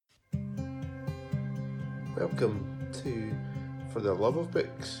Welcome to For the Love of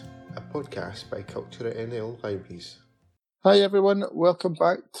Books, a podcast by Culture NL Libraries. Hi everyone, welcome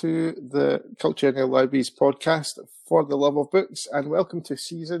back to the Culture NL Libraries podcast For the Love of Books, and welcome to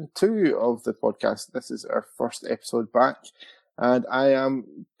season 2 of the podcast. This is our first episode back, and I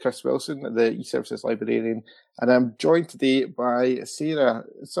am Chris Wilson, the eServices librarian, and I'm joined today by Sarah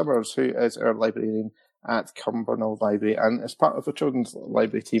Summers, who is our librarian at Cumbernauld Library and is part of the children's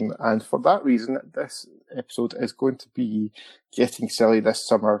library team. And for that reason, this episode is going to be getting silly this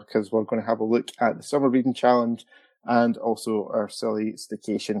summer, because we're going to have a look at the Summer Reading Challenge and also our silly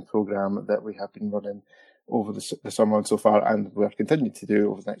staycation programme that we have been running over the summer so far, and we're continuing to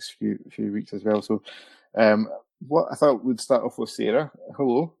do over the next few weeks as well. So what I thought we'd start off with Sarah,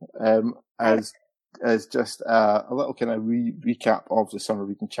 hello, as just a little kind of recap of the Summer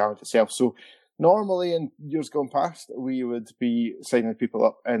Reading Challenge itself. So normally in years gone past, we would be signing people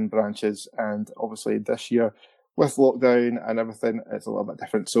up in branches, and obviously this year with lockdown and everything, it's a little bit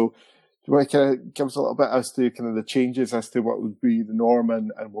different. So do you want to kind of give us a little bit as to kind of the changes as to what would be the norm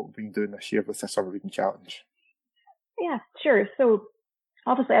and what we've been doing this year with the Summer Reading Challenge? Yeah, sure. So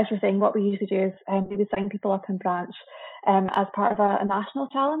obviously, as you're saying, what we usually do is we would sign people up in branch as part of a national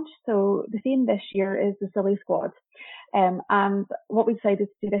challenge. So the theme this year is the Silly Squad. And what we decided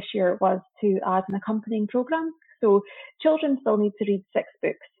to do this year was to add an accompanying programme. So children still need to read 6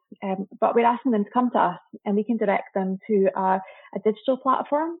 books, but we're asking them to come to us, and we can direct them to a digital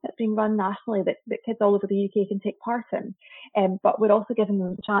platform that's being run nationally that kids all over the UK can take part in. But we're also giving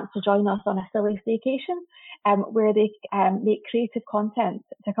them the chance to join us on a silly staycation, where they make creative content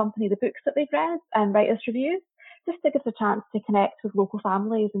to accompany the books that they've read and write us reviews, just to give us a chance to connect with local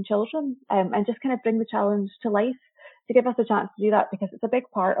families and children, and just kind of bring the challenge to life, to give us a chance to do that, because it's a big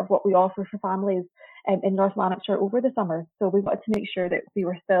part of what we offer for families in North Lanarkshire over the summer. So we wanted to make sure that we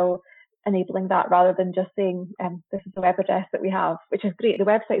were still enabling that, rather than just saying, this is the web address that we have, which is great. The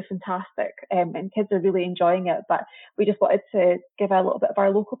website's fantastic, and kids are really enjoying it, but we just wanted to give a little bit of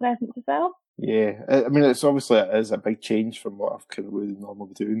our local presence as well. Yeah, I mean, it is a big change from what I've kind of really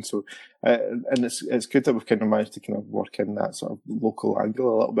normally doing. So, and it's good that we've kind of managed to kind of work in that sort of local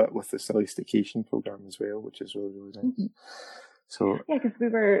angle a little bit with the Silly Staycation programme as well, which is really, really nice. Mm-hmm. So yeah, because we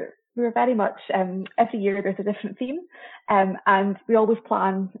were very much every year there's a different theme, and we always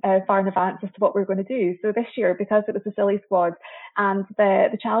plan far in advance as to what we're going to do. So this year, because it was the Silly Squad, and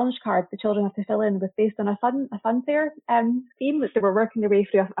the challenge card the children have to fill in was based on a fun fair theme that they were working their way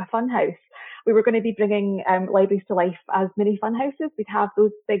through a fun house. We were going to be bringing libraries to life as mini fun houses. We'd have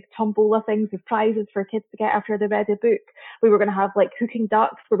those big tombola things with prizes for kids to get after they read a book. We were going to have like cooking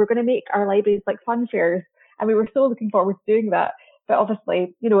ducks. We were going to make our libraries like fun fairs, and we were so looking forward to doing that. But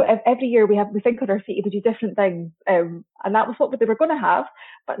obviously, you know, every year we think on our feet to do different things, and that was what they were going to have.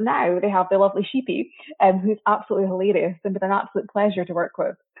 But now they have the lovely Sheepy, who's absolutely hilarious and been an absolute pleasure to work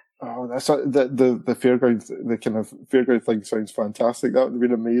with. Oh, that's the fairground, the kind of fairground thing sounds fantastic. That would have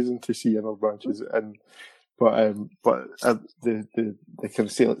been amazing to see in our branches. And but the kind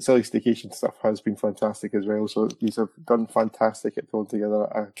of silly staycation stuff has been fantastic as well. So these have done fantastic at pulling together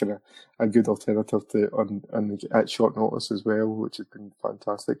a good alternative at short notice as well, which has been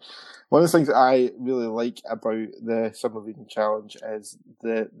fantastic. One of the things that I really like about the Summer Reading Challenge is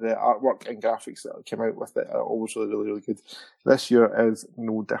the artwork and graphics that came out with it are always really, really, really good. This year is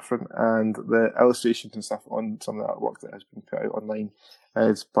no different, and the illustrations and stuff on some of the artwork that has been put out online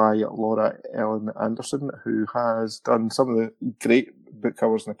is by Laura Ellen Anderson, who has done some of the great book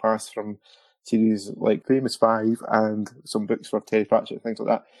covers in the past from series like Famous Five and some books for Terry Pratchett and things like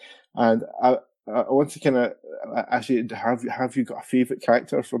that. And I want to kind of ask you, have you got a favourite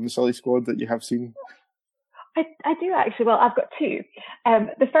character from the Silly Squad that you have seen? I do actually. Well, I've got 2.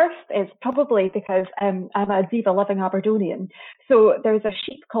 The first is probably because I'm a diva-loving Aberdonian. So there's a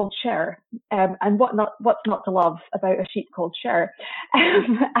sheep called Cher, and what's not to love about a sheep called Cher?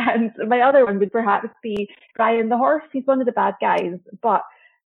 And my other one would perhaps be Brian the horse. He's one of the bad guys, but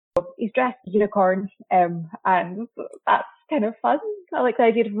he's dressed as a unicorn, and that's kind of fun. I like the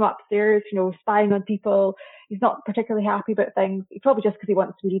idea of him upstairs, you know, spying on people. He's not particularly happy about things, probably just because he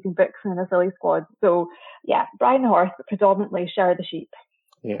wants to be reading books in a Silly Squad. So yeah, Brian the horse, but predominantly Cher the sheep.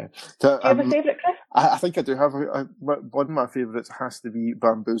 Yeah. So, do you have a favourite, Chris? I think I do have one of my favourites has to be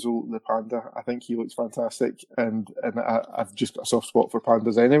Bamboozle the panda. I think he looks fantastic, and I've just got a soft spot for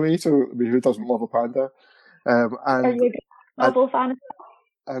pandas anyway. So I mean, who doesn't love a panda? And are you a Marvel fan?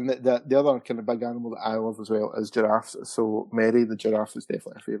 And the other kind of big animal that I love as well is giraffes. So Mary the giraffe is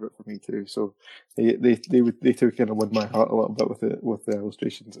definitely a favourite for me too. So they too kind of win my heart a little bit with the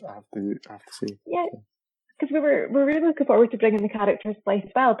illustrations. I have to say. Yeah. because we're really looking forward to bringing the characters to life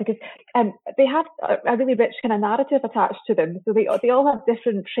as well, because they have a really rich kind of narrative attached to them. So they all have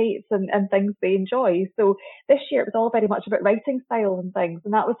different traits and things they enjoy. So this year it was all very much about writing style and things,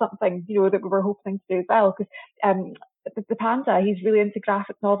 and that was something, you know, that we were hoping to do as well, because the panda, he's really into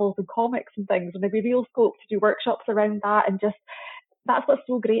graphic novels and comics and things, and there'd be real scope to do workshops around that, and just that's what's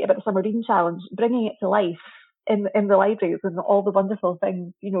so great about the Summer Reading Challenge, bringing it to life in the libraries and all the wonderful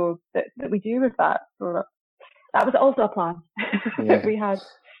things, you know, that we do with that. So that was also a plan that we had.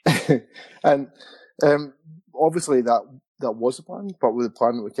 And obviously that was a plan, but the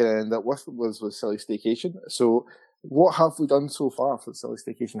plan that we kind of ended up with was Silly Staycation. So what have we done so far for the Silly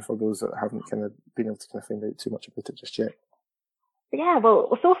Staycation for those that haven't kind of been able to kind of find out too much about it just yet? Yeah,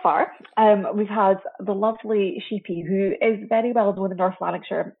 well, so far, we've had the lovely Sheepy, who is very well known in North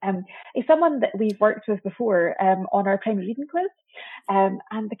Lanarkshire. He's someone that we've worked with before on our primary reading quiz, and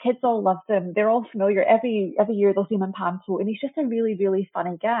the kids all love him. They're all familiar. Every year they'll see him in Panto, and he's just a really, really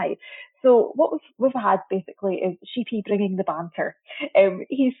funny guy. So what we've had basically is Sheepy bringing the banter.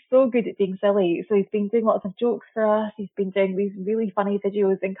 He's so good at being silly, so he's been doing lots of jokes for us. He's been doing these really funny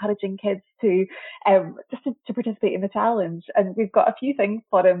videos encouraging kids to just to participate in the challenge, and we've got a few things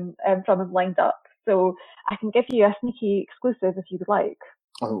for him from him lined up. So I can give you a sneaky exclusive if you would like.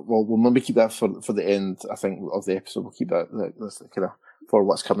 Oh, well, we'll maybe keep that for the end, I think, of the episode. We'll keep that kind of for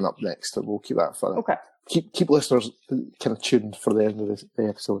what's coming up next. We'll keep that for okay. Keep listeners kind of tuned for the end of the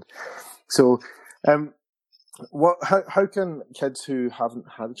episode. So, how can kids who haven't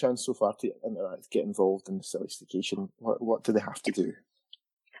had a chance so far to interact get involved in the Silly Staycation? What do they have to do?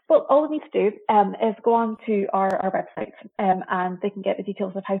 Well, all they need to do is go on to our website and they can get the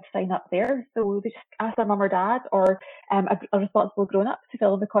details of how to sign up there. So they just ask their mum or dad or a responsible grown-up to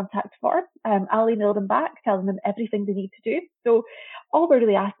fill in the contact form. I'll email them back, telling them everything they need to do. So all we're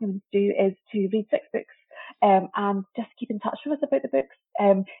really asking them to do is to read 6 books and just keep in touch with us about the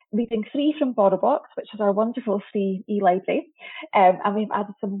books. Reading 3 from BorrowBox, which is our wonderful free e-library. And we've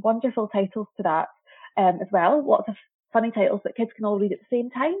added some wonderful titles to that as well. Lots of funny titles that kids can all read at the same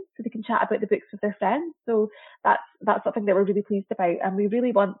time, so they can chat about the books with their friends. So that's something that we're really pleased about, and we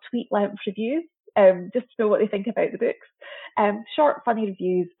really want tweet-length reviews, just to know what they think about the books. Short, funny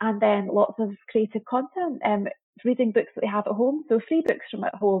reviews, and then lots of creative content. Reading books that they have at home, so 3 books from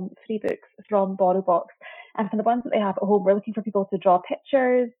at home, 3 books from BorrowBox. And for the ones that they have at home, we're looking for people to draw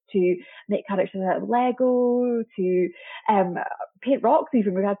pictures, to make characters out of Lego, to paint rocks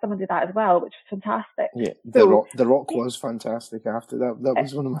even. We had someone do that as well, which was fantastic. Yeah, the rock was fantastic after that. That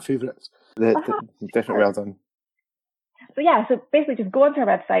was one of my favourites. Definitely well done. So yeah, so basically just go onto our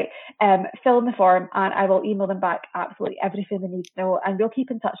website, fill in the form, and I will email them back absolutely everything they need to know, and we'll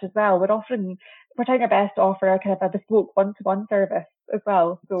keep in touch as well. We're trying our best to offer a kind of a bespoke one-to-one service as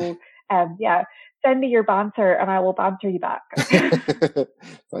well. So yeah, send me your banter and I will banter you back.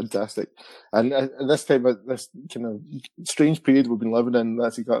 Fantastic. And this time, this kind of strange period we've been living in,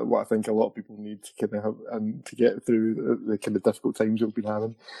 that's exactly what I think a lot of people need to kind of have and to get through the kind of difficult times we've been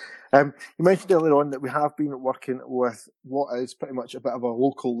having. You mentioned earlier on that we have been working with what is pretty much a bit of a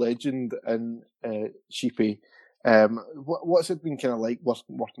local legend in Sheepy. What's it been kind of like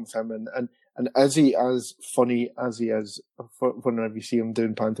working with him, and is he as funny as he is whenever you see him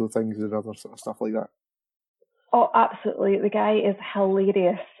doing panto things and other sort of stuff like that? Oh, absolutely. The guy is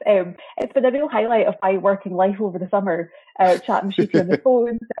hilarious. It's been a real highlight of my working life over the summer, chatting Sheepy on the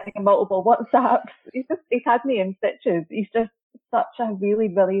phone, sending multiple WhatsApps. He's had me in stitches. He's just such a really,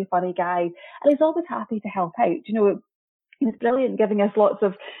 really funny guy. And he's always happy to help out. You know, he was brilliant giving us lots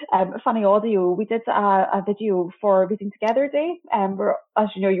of funny audio. We did a video for Reading Together Day, where, as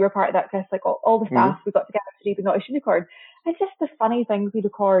you know, you were part of that, Chris, like all the staff, we got together to read The Naughty Unicorn. And just the funny things he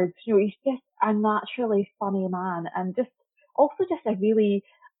records, you know, he's just a naturally funny man, and just a really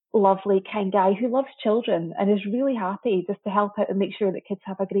lovely, kind guy who loves children and is really happy just to help out and make sure that kids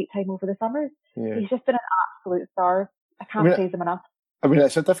have a great time over the summers. Yeah. He's just been an absolute star. I can't praise him enough. I mean,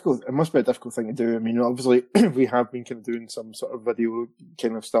 it must be a difficult thing to do. I mean, obviously, we have been kind of doing some sort of video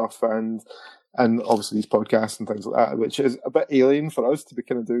kind of stuff and obviously these podcasts and things like that, which is a bit alien for us to be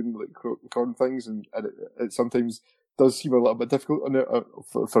kind of doing, like, recording things, and it sometimes does seem a little bit difficult on it,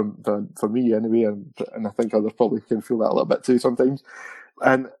 for me anyway, and I think others probably can feel that a little bit too sometimes.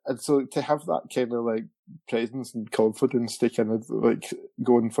 And so to have that kind of like presence and confidence to kind of like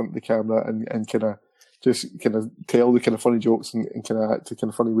go in front of the camera and kind of just kind of tell the kind of funny jokes and kind of act the kind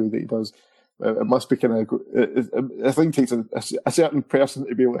of funny way that he does, it must be kind of, I think it takes a certain person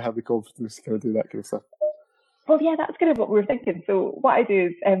to be able to have the confidence to kind of do that kind of stuff. Well, yeah, that's kind of what we were thinking. So what I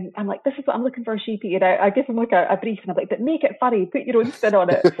do is, I'm like, this is what I'm looking for, Sheepy, and I give him like a brief, and I'm like, but make it funny, put your own spin on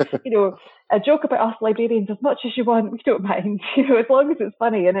it. A joke about us librarians as much as you want, we don't mind. As long as it's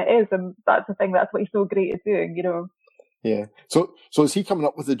funny, and it is, and that's the thing. That's what he's so great at doing. Yeah. So is he coming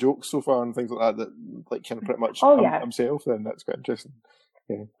up with the jokes so far and things like that like kind of pretty much himself? Then that's quite interesting.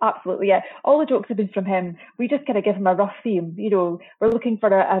 Yeah. Absolutely, yeah. All the jokes have been from him. We just kind of give him a rough theme. We're looking for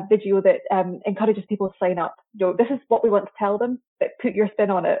a video that encourages people to sign up. This is what we want to tell them, but put your spin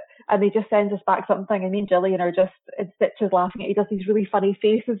on it. And they just send us back something. And me and Gillian are just in stitches laughing at it. He does these really funny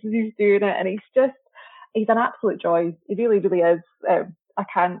faces as he's doing it. And he's an absolute joy. He really, really is. I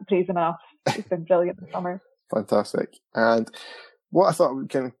can't praise him enough. He's been brilliant this summer. Fantastic. And what I thought we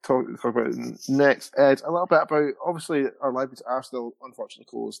can talk about next is a little bit about, obviously, our libraries are still unfortunately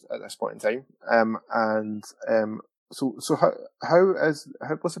closed at this point in time. So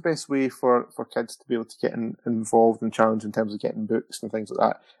what's the best way for kids to be able to get involved and challenged in terms of getting books and things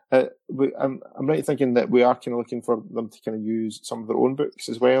like that? I'm right thinking that we are kind of looking for them to kind of use some of their own books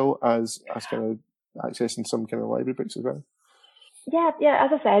as well as kind of accessing some kind of library books as well. Yeah,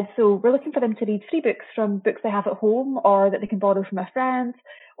 as I said, so we're looking for them to read free books from books they have at home or that they can borrow from a friend,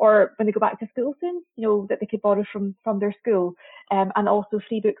 or when they go back to school soon, that they could borrow from their school, and also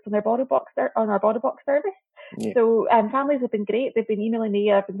free books on their on our BorrowBox service. Yeah. So families have been great. They've been emailing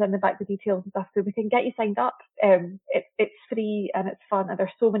me. I've been sending back the details and stuff, so we can get you signed up. It's free and it's fun, and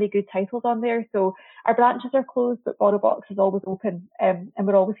there's so many good titles on there. So our branches are closed, but BorrowBox is always open, and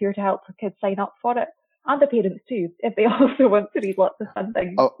we're always here to help kids sign up for it. And the parents too, if they also want to read lots of fun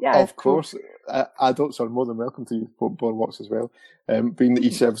things. Of course. Adults are more than welcome to use BorrowBox as well. Being the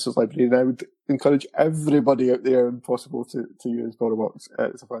e-services librarian, I would encourage everybody out there, if possible, to use BorrowBox.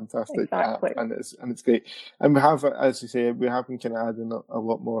 It's a fantastic app, and it's great. And we have, as you say, we have been kind of adding a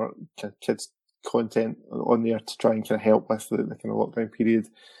lot more kind of kids content on there to try and kind of help with the kind of lockdown period.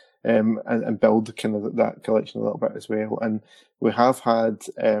 And build kind of that collection a little bit as well. And we have had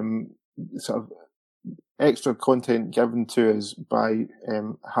sort of extra content given to us by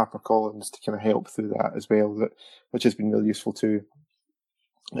HarperCollins to kind of help through that as well, which has been really useful too,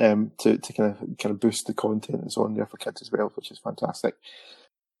 to kind of boost the content that's on there for kids as well, which is fantastic.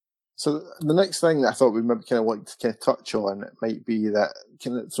 So the next thing that I thought we maybe kind of like to kind of touch on might be that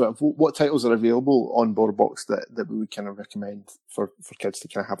kind of sort of what titles are available on BorrowBox that we would kind of recommend for kids to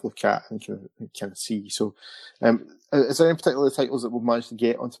kind of have a look at and kind of see. So, is there any particular titles that we've managed to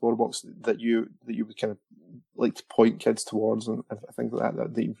get onto BorrowBox that you would kind of like to point kids towards and things like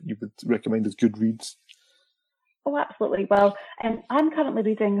that you would recommend as good reads? Oh, absolutely. Well, I'm currently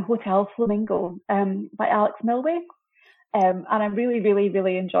reading Hotel Flamingo by Alex Milway. And I'm really, really,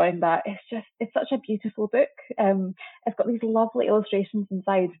 really enjoying that. It's such a beautiful book. It's got these lovely illustrations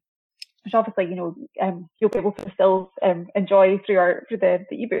inside, which obviously, you'll be able to still enjoy through the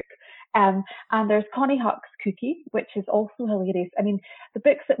ebook. And there's Connie Huck's Cookie, which is also hilarious. I mean, the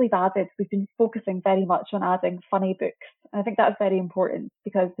books that we've added, we've been focusing very much on adding funny books. And I think that's very important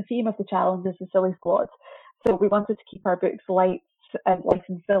because the theme of the challenge is the Silly Squad. So we wanted to keep our books light and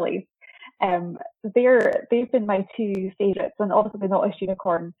silly. They've been my two favourites, and obviously The Naughtiest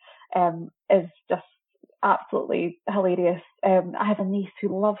Unicorn is just absolutely hilarious. I have a niece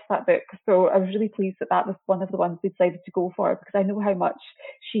who loves that book, so I was really pleased that was one of the ones we decided to go for because I know how much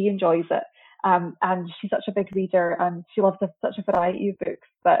she enjoys it. And she's such a big reader, and she loves such a variety of books.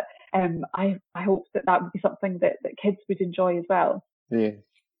 But I hope that would be something that kids would enjoy as well. Yeah.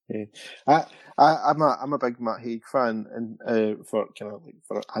 Yeah, I'm a big Matt Haig fan, and for kind of like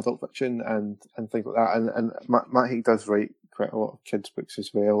for adult fiction and things like that. And Matt Haig does write quite a lot of kids' books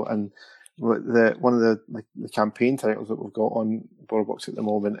as well. And one of the campaign titles that we've got on BorrowBox at the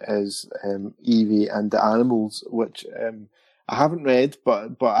moment is Evie and the Animals, which I haven't read,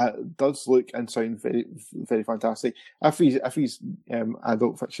 but it does look and sound very, very fantastic. If he's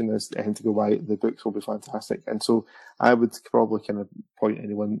adult fiction is anything to go by, the books will be fantastic. And so I would probably kind of point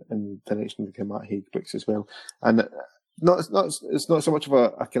anyone in the direction of the Matt Haig books as well. And it's not so much of a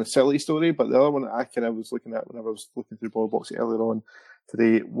kind of silly story, but the other one that I kind of was looking at whenever I was looking through BorrowBox earlier on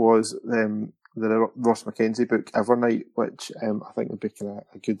today was the Ross Mackenzie book Evernight, which I think would be kind of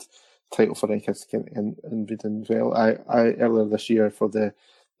a good title for any kids to get in reading as well. I earlier this year for the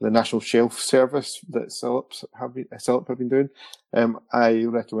National Shelf Service that Philip have been doing, I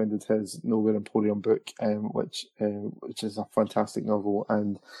recommended his Nowhere Emporium book, which is a fantastic novel,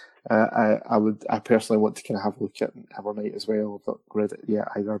 and I personally want to kind of have a look at Evernight as well. I've not read it yet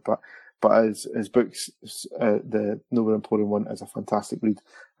either, but but his books, the Nowhere Emporium one, is a fantastic read,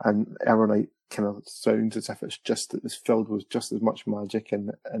 and Evernight kind of sounds as if it's filled with just as much magic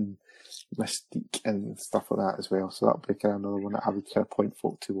and mystique and stuff like that as well. So that'll be kind of another one that I would kind of point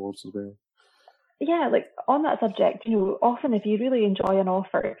folk towards as well. Yeah, like on that subject, often if you really enjoy an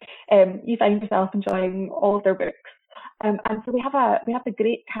author, you find yourself enjoying all of their books. And so we have the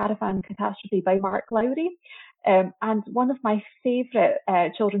Great Caravan Catastrophe by Mark Lowry. And one of my favourite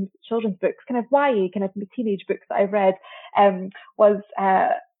children's books, kind of YA, kind of teenage books that I've read, was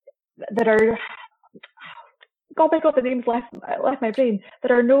that are, oh my god, the name's left my brain.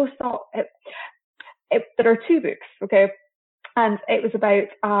 There are no thought. There are two books, okay, and it was about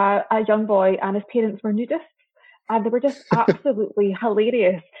a young boy and his parents were nudists, and they were just absolutely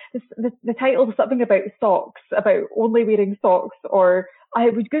hilarious. The title was something about socks, about only wearing socks, or I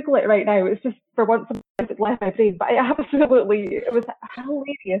would Google it right now. It's just for once it left my brain, but it was a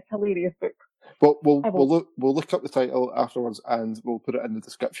hilarious book. Well, we'll look up the title afterwards and we'll put it in the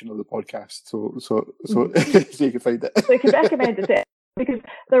description of the podcast, so so you can find it. So I can recommend it because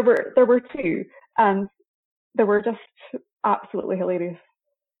there were two, and they were just absolutely hilarious.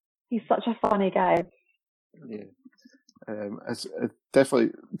 He's such a funny guy. Yeah, it's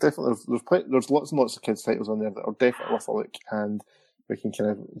definitely there's lots and lots of kids titles on there that are definitely worth a look, and we can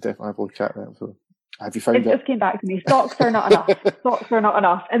kind of definitely have a look at them. So, have you found it? It just came back to me. Socks are not enough. Socks are not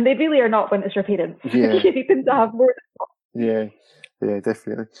enough, and they really are not when it's your parents. Yeah. You need them to have more. Yeah,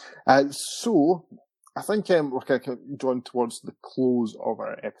 definitely. So I think we're kind of drawn towards the close of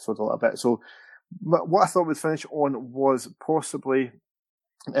our episode a little bit. So what I thought we'd finish on was possibly.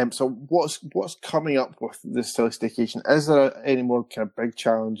 So what's coming up with this Silly Staycation? Is there any more kind of big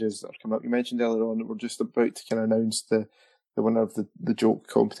challenges that are coming up? You mentioned earlier on that we're just about to kind of announce the winner of the joke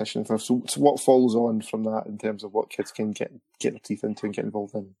competition and stuff. So what follows on from that in terms of what kids can get their teeth into and get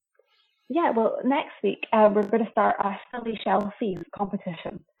involved in? Yeah, well, next week we're going to start a Silly Shelfies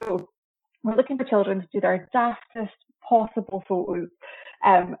competition. So we're looking for children to do their daftest possible photos.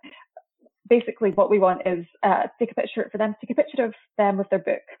 Basically, what we want is take a picture of them with their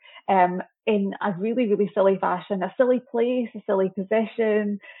book in a really, really silly fashion, a silly place, a silly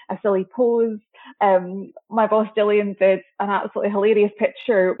position, a silly pose. My boss Gillian did an absolutely hilarious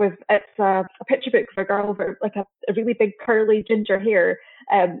picture it's a picture book for a girl with like a really big curly ginger hair,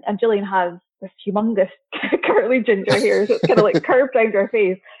 and Gillian has this humongous curly ginger hair, so it's kind of like curved around her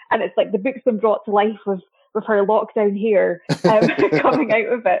face, and it's like the book's been brought to life with her lockdown hair coming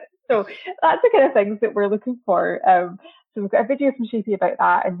out of it. So that's the kind of things that we're looking for. So we've got a video from Sheepy about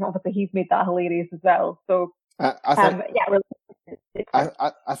that, and obviously he's made that hilarious as well. So I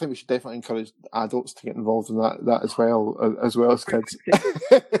think we should definitely encourage adults to get involved in that as well as kids.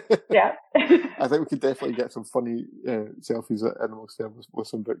 Yeah, I think we could definitely get some funny selfies at amongst them with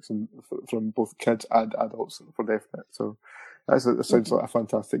some books and from both kids and adults for definite. So that sounds like a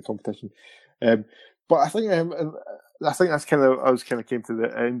fantastic competition. But I think that's kind of, I was kind of came to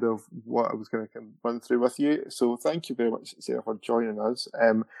the end of what I was going to kind of run through with you. So thank you very much, Sarah, for joining us.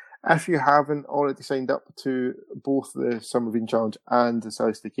 If you haven't already signed up to both the Summer Reading Challenge and the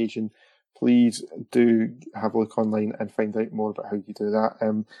Silly Staycation, please do have a look online and find out more about how you do that.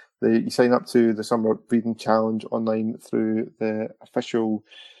 You sign up to the Summer Reading Challenge online through the official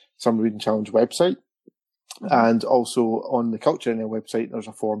Summer Reading Challenge website. And also on the Culture NL website, there's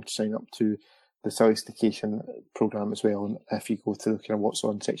a form to sign up to the Silly Staycation programme as well. And if you go to the kind of what's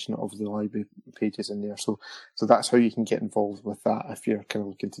on section of the library pages in there. So that's how you can get involved with that if you're kind of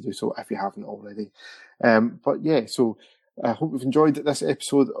looking to do so, if you haven't already. But yeah, so I hope you've enjoyed this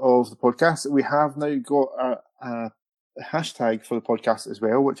episode of the podcast. We have now got a hashtag for the podcast as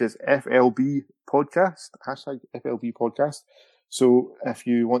well, which is FLB Podcast, hashtag FLB Podcast. So if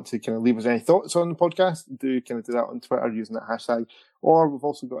you want to kind of leave us any thoughts on the podcast, do kind of do that on Twitter using that hashtag. Or we've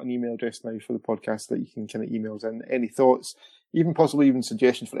also got an email address now for the podcast that you can kind of email us in any thoughts, even possibly even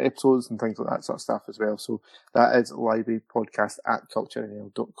suggestions for episodes and things like that sort of stuff as well. So that is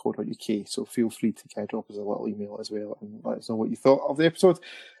librarypodcast@culturenl.co.uk. So feel free to kind of drop us a little email as well and let us know what you thought of the episode.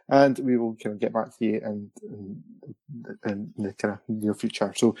 And we will kind of get back to you in the kind of near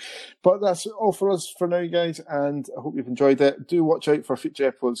future. So, but that's all for us for now, guys. And I hope you've enjoyed it. Do watch out for future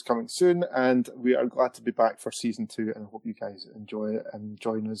episodes coming soon. And we are glad to be back for season 2. And I hope you guys enjoy it and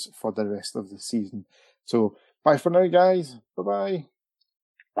join us for the rest of the season. So, bye for now, guys. Bye-bye.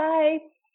 Bye.